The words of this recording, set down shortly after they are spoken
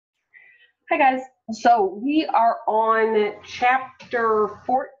Hi guys, so we are on chapter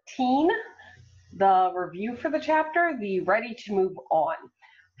 14, the review for the chapter, the ready to move on,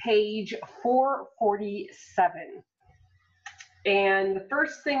 page 447. And the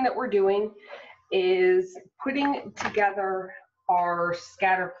first thing that we're doing is putting together our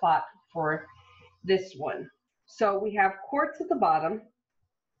scatter plot for this one. So we have quarts at the bottom.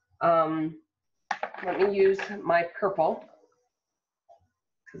 Let me use my purple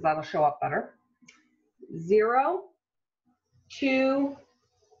because that'll show up better. 0, 2,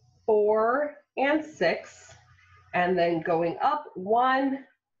 4, and 6, and then going up 1,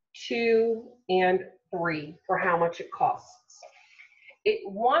 2, and 3 for how much it costs. It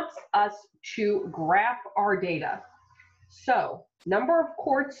wants us to graph our data. So number of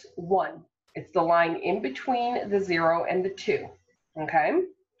quarts, 1. It's the line in between the 0 and the 2. Okay?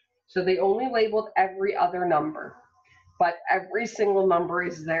 So they only labeled every other number, but every single number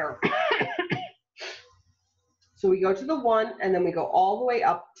is there. So we go to the 1, and then we go all the way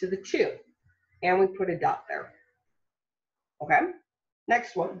up to the 2, and we put a dot there. Okay?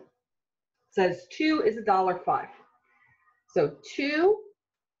 Next one. It says 2 is $1.05. So 2,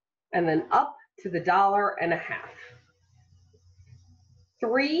 and then up to the $1.50.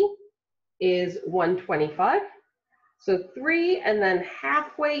 3 is $1.25. So 3, and then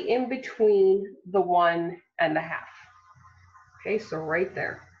halfway in between the 1 and the half. Okay, so right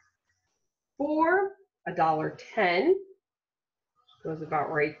there. 4, $1.10. Goes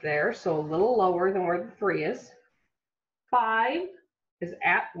about right there, so a little lower than where the 3 is. 5 is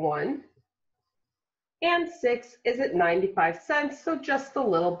at 1. And 6 is at 95 cents, so just a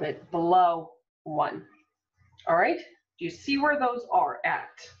little bit below 1. All right, do you see where those are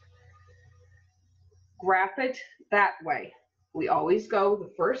at? Graph it that way. We always go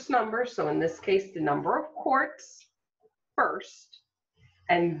the first number, so in this case, the number of quarts first,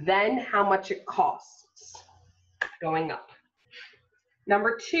 and then how much it costs going up.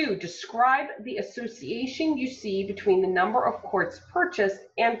 Number 2, describe the association you see between the number of quarts purchased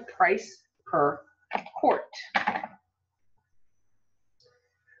and price per quart.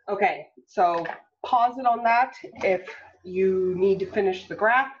 Okay, so pause it on that if you need to finish the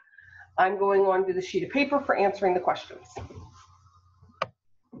graph. I'm going on to the sheet of paper for answering the questions.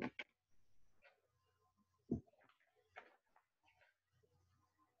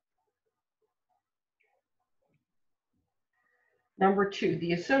 Number 2,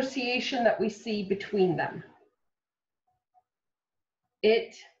 the association that we see between them.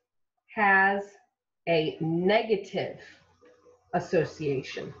 It has a negative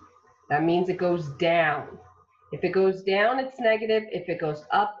association. That means it goes down. If it goes down, it's negative. If it goes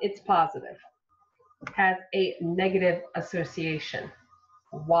up, it's positive. It has a negative association.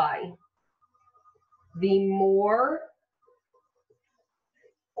 Why? The more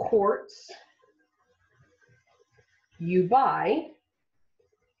quarts you buy,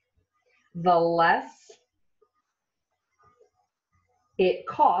 the less it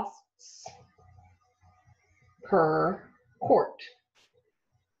costs per quart.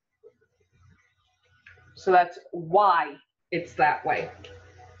 So that's why it's that way.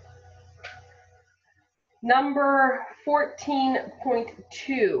 Number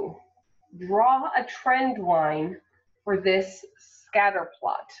 14.2, draw a trend line for this scatter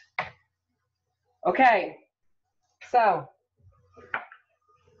plot. Okay, so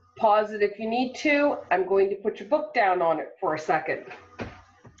pause it if you need to. I'm going to put your book down on it for a second.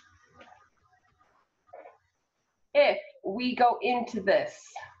 If we go into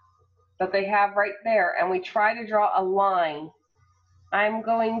this that they have right there and we try to draw a line, I'm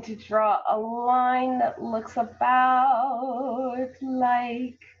going to draw a line that looks about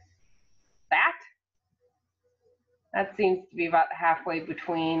like that. That seems to be about halfway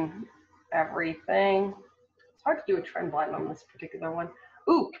between everything. It's hard to do a trend line on this particular one.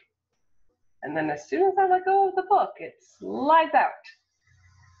 Ooh, and then as soon as I let go of the book, it slides out.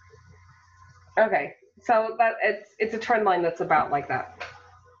 Okay, so that it's a trend line that's about like that.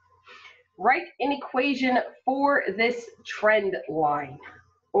 Write an equation for this trend line.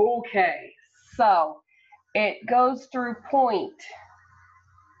 Okay, so it goes through point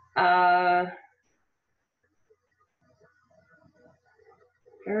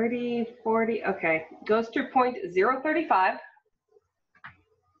 30, 40, okay, goes through point 0.035.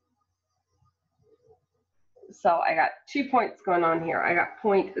 So I got 2 points going on here. I got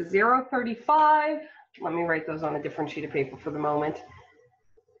point 0.035. Let me write those on a different sheet of paper for the moment.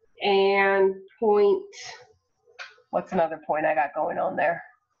 And point, what's another point I got going on there?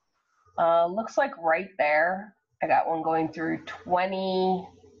 Looks like right there, I got one going through 20.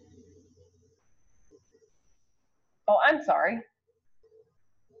 Oh, I'm sorry.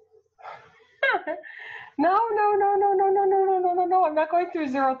 No, no, no, no, no, no, no, no, no, no, no. I'm not going through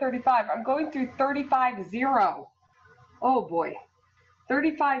 0, 35. I'm going through 35, 0. Oh boy.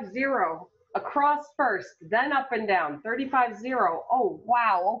 35, 0. Across first, then up and down. 35, 0. Oh,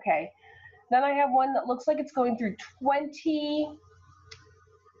 wow. Okay. Then I have one that looks like it's going through 20,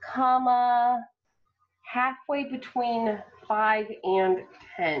 comma, halfway between 5 and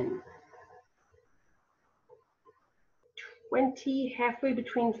 10. 20, halfway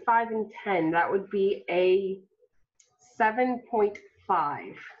between 5 and 10. That would be a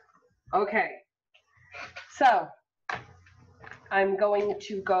 7.5. Okay. So I'm going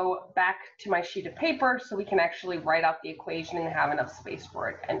to go back to my sheet of paper so we can actually write out the equation and have enough space for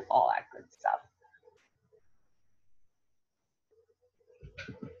it and all that good stuff.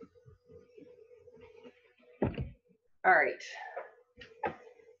 All right.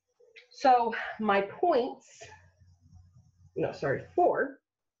 So my points, no, sorry, 4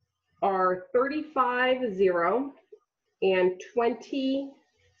 are 35, 0 and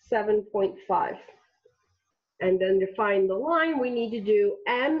 27.5. And then to find the line, we need to do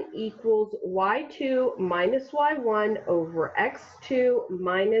m equals y2 minus y1 over x2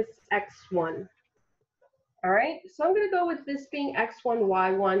 minus x1. All right, so I'm going to go with this being x1,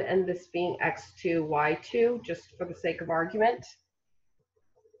 y1, and this being x2, y2, just for the sake of argument.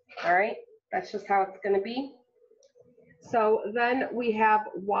 All right, that's just how it's going to be. So then we have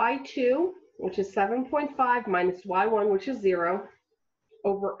y2, which is 7.5, minus y1, which is 0,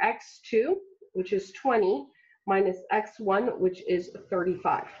 over x2, which is 20, minus x1, which is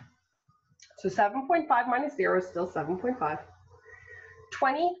 35. So 7.5 minus 0 is still 7.5.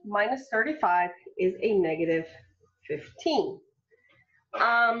 20 minus 35 is a negative 15.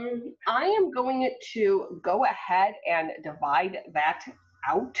 I am going to go ahead and divide that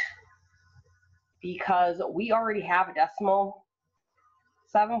out because we already have a decimal.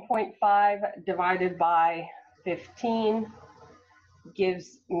 7.5 divided by 15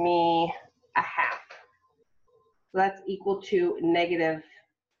 gives me a half. So that's equal to negative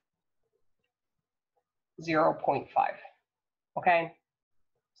 0.5, okay?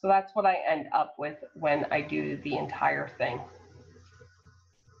 So that's what I end up with when I do the entire thing.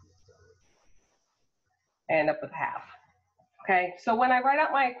 I end up with half, okay? So when I write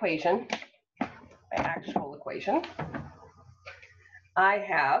out my equation, my actual equation, I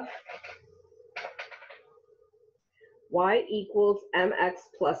have y equals mx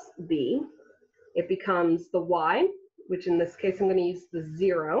plus b. It becomes the y, which in this case I'm going to use the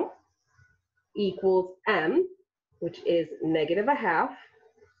 0, equals m, which is negative a half,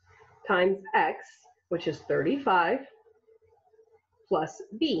 times x, which is 35, plus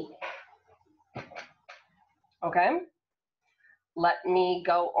b. Okay, let me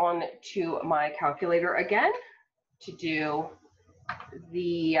go on to my calculator again to do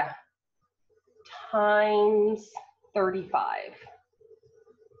the times 35,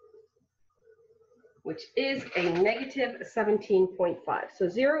 which is a negative 17.5. So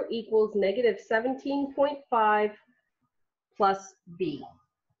 0 equals negative 17.5 plus b.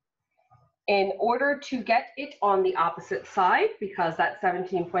 In order to get it on the opposite side, because that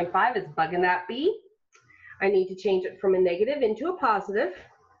 17.5 is bugging that b, I need to change it from a negative into a positive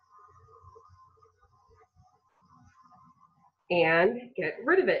and get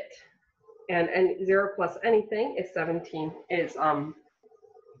rid of it. And 0 plus anything is 17, is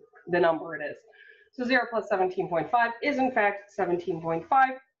the number it is. So 0 plus 17.5 is in fact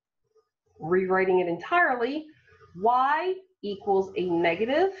 17.5. Rewriting it entirely, y equals a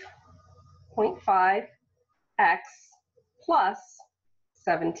negative 0.5 x plus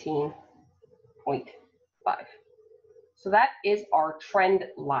 17.5. So that is our trend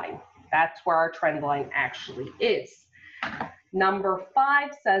line. That's where our trend line actually is. Number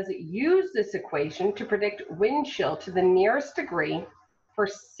 5 says use this equation to predict wind chill to the nearest degree for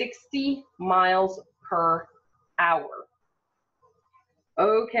 60 miles per hour.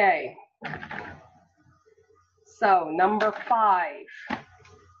 Okay. So number 5.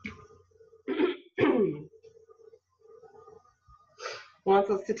 Wants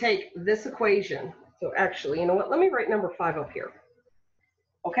us to take this equation. So actually, you know what? Let me write number 5 up here.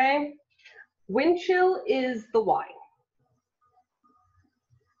 Okay? Wind chill is the y.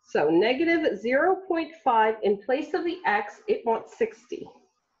 So negative 0.5 in place of the x, it wants 60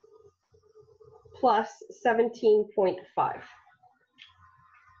 plus 17.5.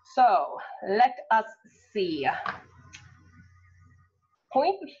 So let us see.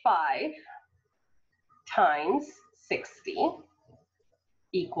 0.5 times 60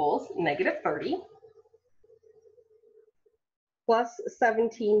 equals negative 30 plus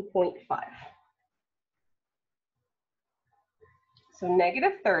 17.5. So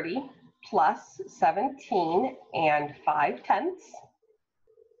negative 30 plus 17 and 5/10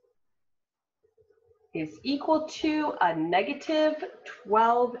 is equal to a negative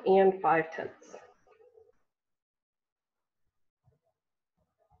 12 and 5/10.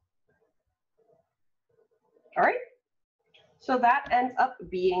 All right, so that ends up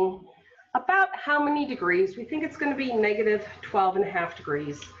being about how many degrees? We think it's going to be negative 12.5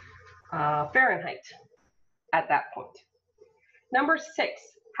 degrees Fahrenheit at that point. Number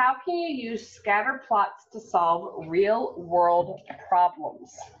 6, how can you use scatter plots to solve real world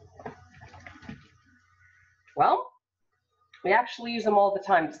problems? Well, we actually use them all the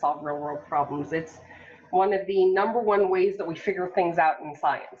time to solve real world problems. It's one of the #1 ways that we figure things out in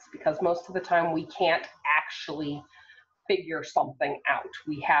science, because most of the time we can't actually figure something out.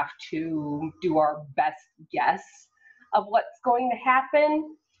 We have to do our best guess of what's going to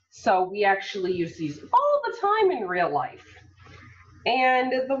happen. So we actually use these all the time in real life.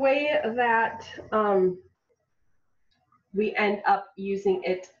 And the way that we end up using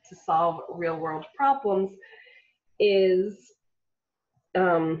it to solve real world problems is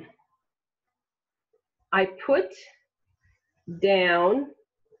I put down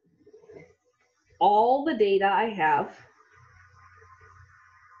all the data I have,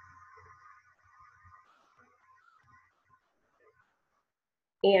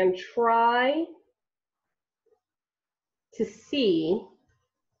 and try to see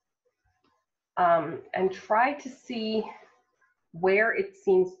where it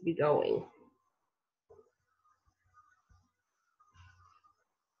seems to be going.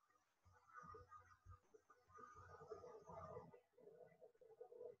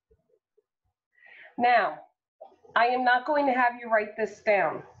 Now, I am not going to have you write this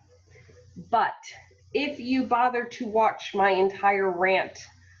down, but if you bother to watch my entire rant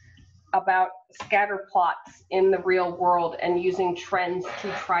about scatter plots in the real world and using trends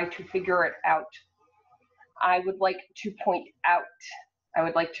to try to figure it out, I would like to point out, I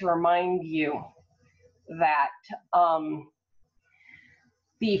would like to remind you that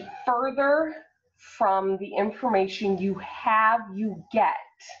the further from the information you get,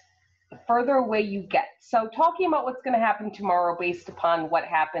 the further away you get. So talking about what's going to happen tomorrow based upon what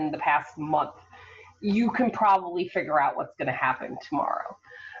happened the past month, you can probably figure out what's going to happen tomorrow.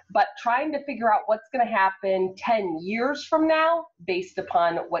 But trying to figure out what's going to happen 10 years from now based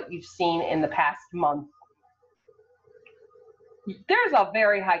upon what you've seen in the past month, there's a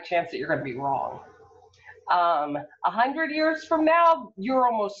very high chance that you're going to be wrong. 100 years from now, you're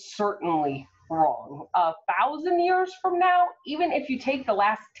almost certainly wrong. 1,000 years from now, even if you take the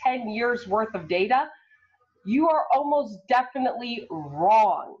last 10 years worth of data, you are almost definitely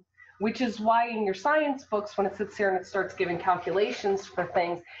wrong, which is why in your science books, when it sits here and it starts giving calculations for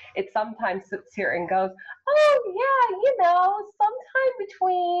things, it sometimes sits here and goes, oh yeah, you know, sometime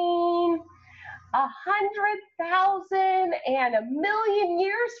between 100,000 and 1,000,000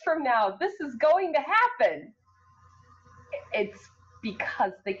 years from now, this is going to happen. It's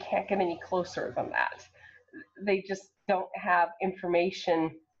because they can't get any closer than that. They just don't have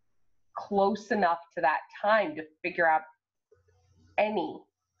information close enough to that time to figure out any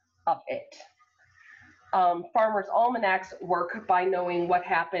of it. Farmers' almanacs work by knowing what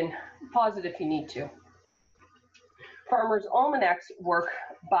happened. Pause it if you need to. Farmers' almanacs work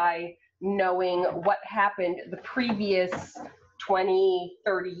by knowing what happened the previous 20,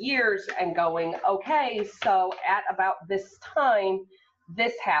 30 years and going, okay, so at about this time,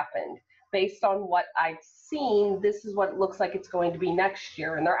 this happened. Based on what I've seen, this is what it looks like it's going to be next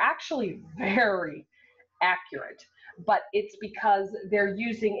year. And they're actually very accurate, but it's because they're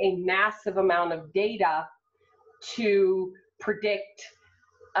using a massive amount of data to predict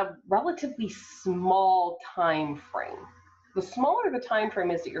a relatively small time frame. The smaller the time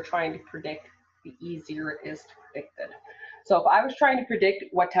frame is that you're trying to predict, the easier it is to predict it. So if I was trying to predict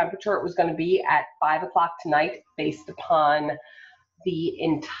what temperature it was going to be at 5 o'clock tonight based upon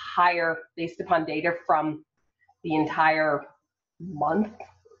data from the entire month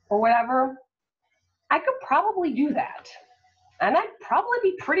or whatever, I could probably do that. And I'd probably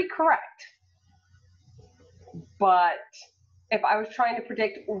be pretty correct. But if I was trying to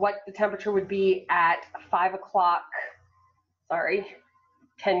predict what the temperature would be at 5 o'clock,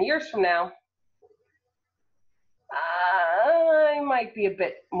 10 years from now, I might be a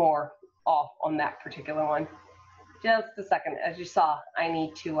bit more off on that particular one. Just a second. As you saw, I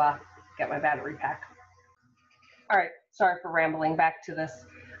need to get my battery pack. All right, sorry for rambling. Back to this.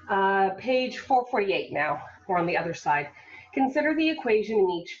 Page 448 now. We're on the other side. Consider the equation in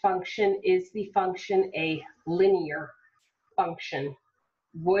each function. Is the function a linear function?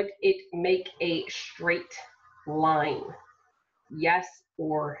 Would it make a straight line? Yes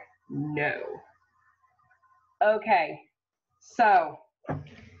or No. Okay, so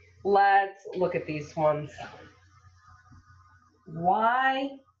let's look at these ones. Y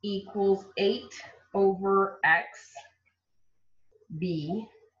equals 8 over x, b.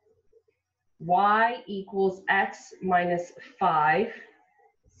 Y equals x minus 5,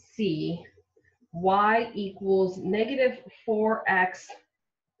 c. Y equals negative 4x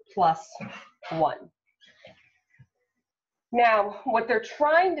plus 1. Now, what they're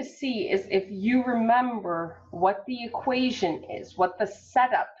trying to see is if you remember what the equation is, what the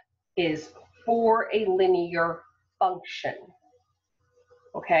setup is for a linear function.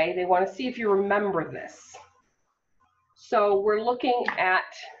 Okay, they want to see if you remember this. So we're looking at,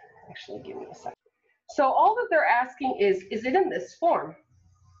 actually give me a second. So all that they're asking is it in this form?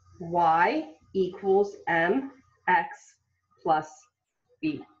 Y equals mx plus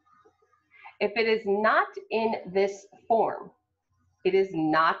b. If it is not in this form, it is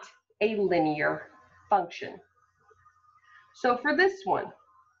not a linear function. So for this one,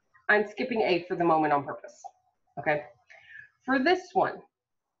 I'm skipping a for the moment on purpose, okay? For this one,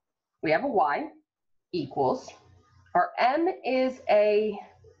 we have a y equals, our m is a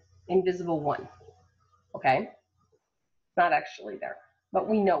invisible 1, okay? Not actually there, but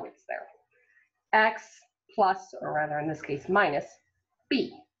we know it's there. X plus, or rather in this case, minus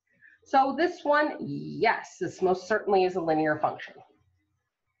b. So this one, yes, this most certainly is a linear function.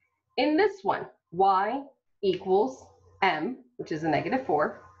 In this one, y equals m, which is a negative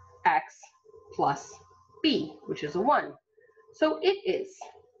 4, x plus b, which is a 1. So it is.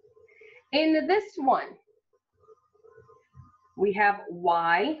 In this one, we have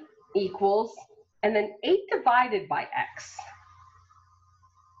y equals, and then 8 divided by x.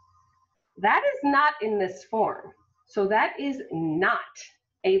 That is not in this form. So that is not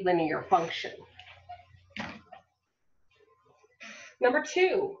a linear function. Number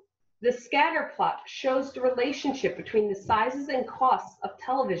 2, the scatter plot shows the relationship between the sizes and costs of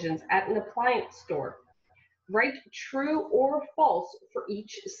televisions at an appliance store. Write true or false for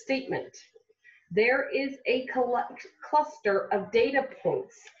each statement. There is a cluster of data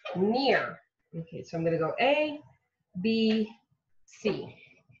points near. Okay, so I'm going to go A, B, C.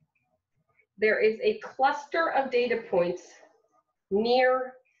 There is a cluster of data points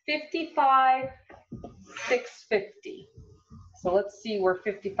near 55, 650. So let's see where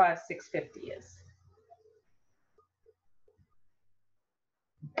 55, 650 is.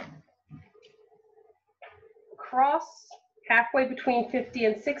 Across, halfway between 50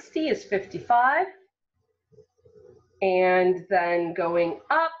 and 60 is 55. And then going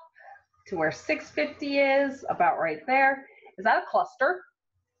up to where 650 is, about right there. Is that a cluster?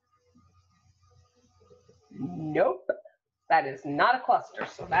 Nope, that is not a cluster.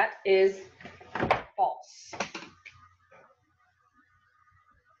 So that is false.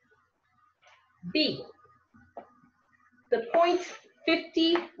 B, the point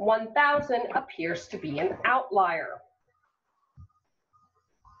 50,000 appears to be an outlier.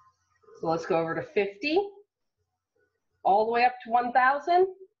 So let's go over to 50, all the way up to 1,000.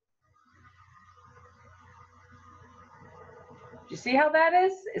 Do you see how that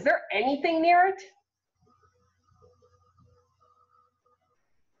is? Is there anything near it?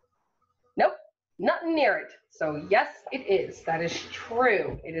 Nope, nothing near it. So yes, it is. That is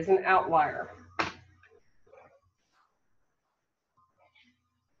true. It is an outlier.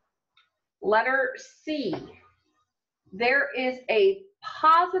 Letter C. There is a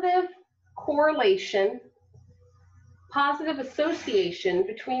positive correlation, positive association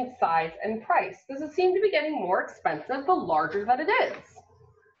between size and price. Does it seem to be getting more expensive the larger that it is?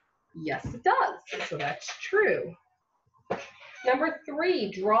 Yes, it does. So that's true. Number 3,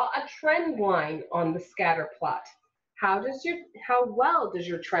 draw a trend line on the scatter plot. How well does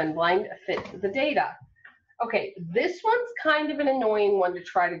your trend line fit the data? Okay, this one's kind of an annoying one to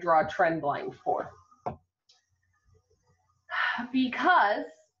try to draw a trend line for. Because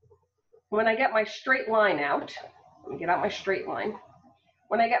when I get my straight line out, let me get out my straight line.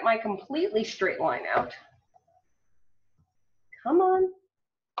 When I get my completely straight line out, come on.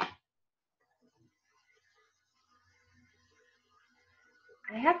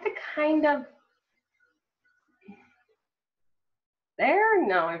 I have to kind of, there?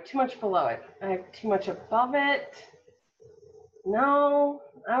 No, I have too much below it. I have too much above it. No,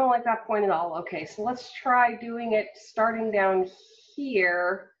 I don't like that point at all. Okay, so let's try doing it starting down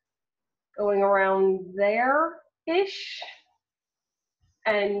here, going around there-ish.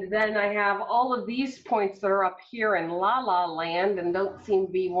 And then I have all of these points that are up here in La La Land and don't seem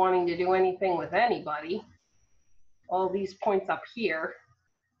to be wanting to do anything with anybody. All these points up here.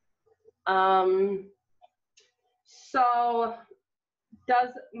 So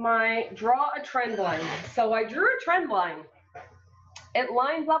draw a trend line. So I drew a trend line. It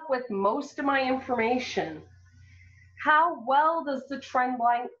lines up with most of my information. How well does the trend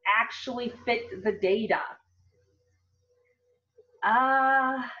line actually fit the data?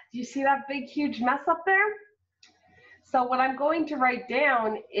 Do you see that big, huge mess up there? So what I'm going to write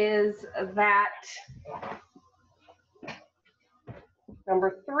down is that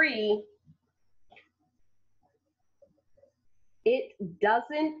number 3, it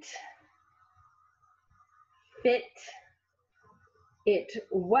doesn't fit it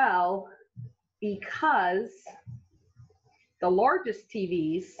well because the largest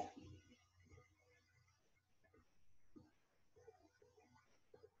TVs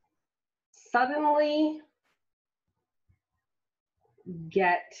suddenly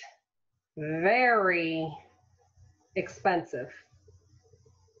get very expensive.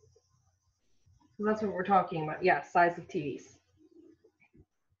 That's what we're talking about. Yeah, size of TVs.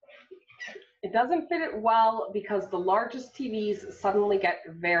 It doesn't fit it well because the largest TVs suddenly get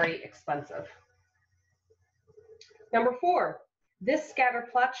very expensive. Number 4, this scatter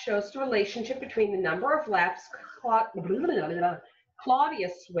plot shows the relationship between the number of laps Claudia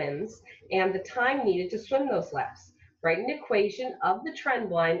swims and the time needed to swim those laps. Write an equation of the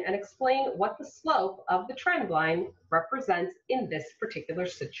trend line and explain what the slope of the trend line represents in this particular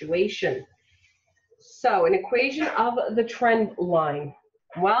situation. So an equation of the trend line.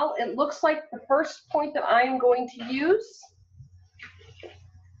 Well, it looks like the first point that I'm going to use,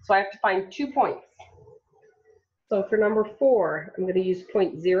 so I have to find 2 points. So for number 4, I'm going to use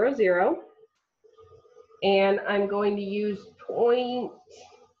point 0, 0, and I'm going to use point,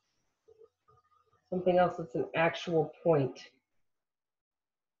 something else that's an actual point.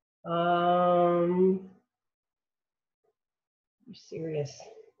 I'm serious.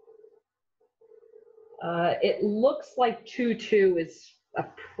 It looks like 2, 2 is a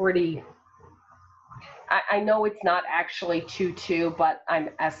pretty, I know it's not actually 2, 2, but I'm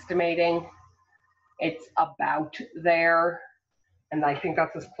estimating it's about there. And I think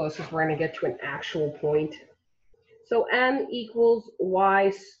that's as close as we're going to get to an actual point. So m equals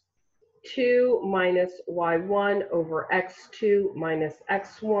y2 minus y1 over x2 minus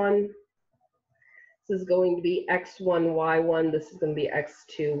x1. This is going to be x1, y1. This is going to be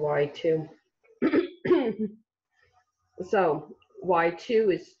x2, y2. So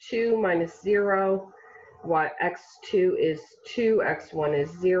y2 is 2 minus 0. X2 is 2. X1 is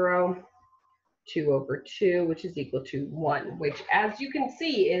 0. 2 over 2, which is equal to 1, which, as you can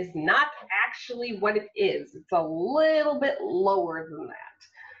see, is not actually what it is. It's a little bit lower than that.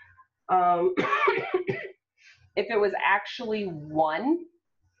 If it was actually 1,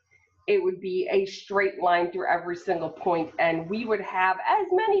 it would be a straight line through every single point, and we would have as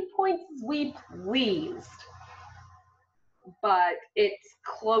many points as we pleased. But it's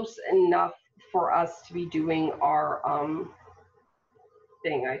close enough for us to be doing our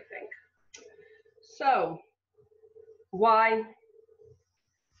thing, I think. So y,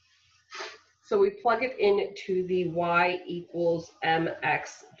 so we plug it into the y equals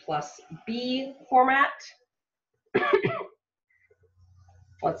mx plus b format.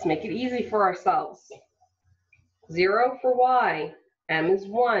 Let's make it easy for ourselves. 0 for y, m is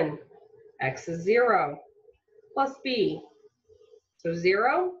 1, x is 0, plus b. So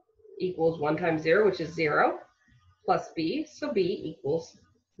 0 equals 1 times 0, which is 0, plus b, so b equals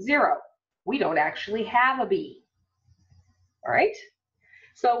 0. We don't actually have a b. All right?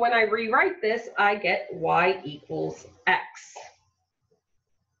 So when I rewrite this, I get y equals x.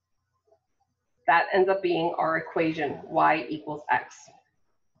 That ends up being our equation, y equals x.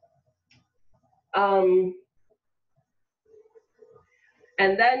 And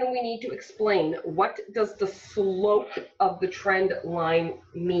then we need to explain, what does the slope of the trend line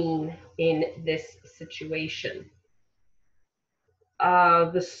mean in this situation?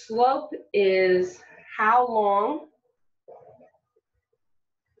 The slope is how long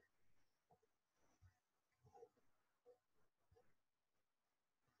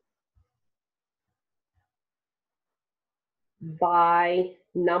by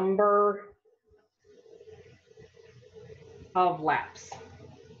number of laps.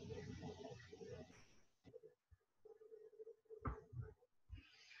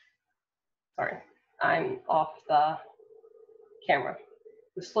 Sorry, I'm off the camera.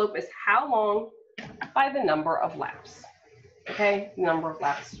 The slope is how long by the number of laps. Okay, number of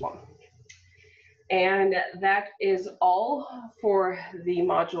laps swum. And that is all for the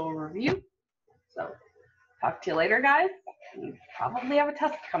module review. So talk to you later, guys. You probably have a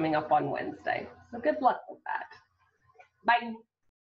test coming up on Wednesday, so good luck with that. Bye.